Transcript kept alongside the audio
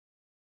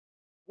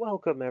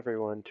Welcome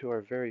everyone to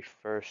our very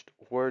first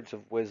Words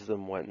of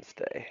Wisdom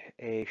Wednesday,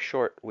 a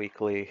short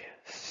weekly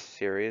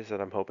series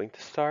that I'm hoping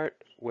to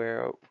start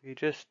where we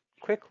just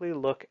quickly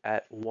look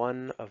at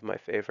one of my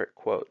favorite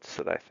quotes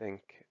that I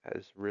think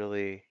is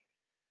really,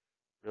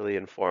 really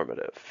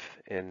informative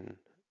in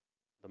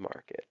the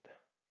market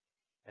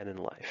and in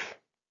life.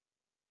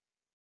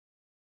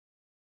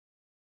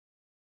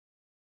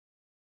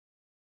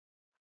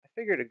 I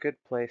figured a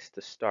good place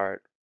to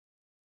start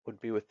would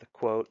be with the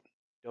quote,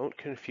 "Don't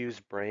confuse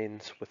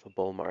brains with a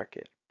bull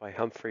market" by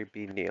Humphrey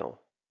B. Neal.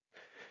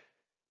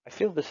 I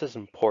feel this is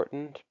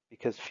important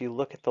because if you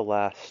look at the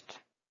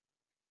last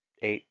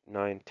 8,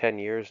 9, 10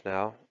 years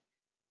now,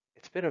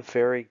 it's been a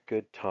very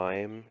good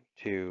time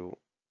to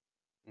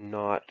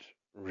not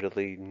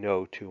really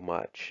know too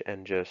much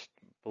and just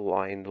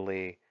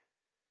blindly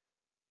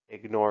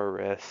ignore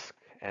risk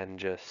and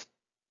just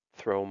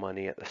throw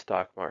money at the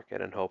stock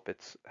market and hope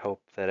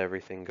that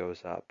everything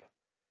goes up.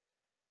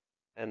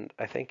 And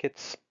I think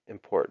it's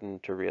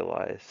important to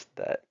realize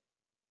that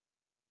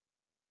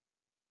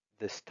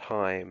this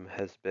time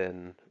has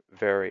been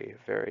very,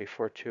 very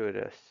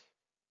fortuitous,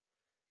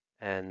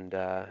 and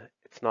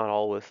it's not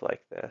always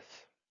like this.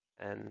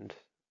 And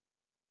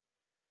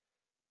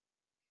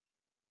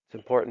it's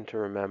important to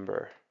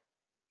remember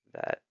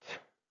that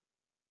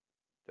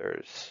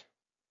there's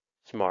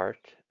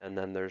smart and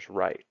then there's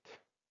right.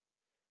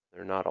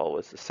 They're not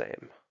always the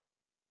same.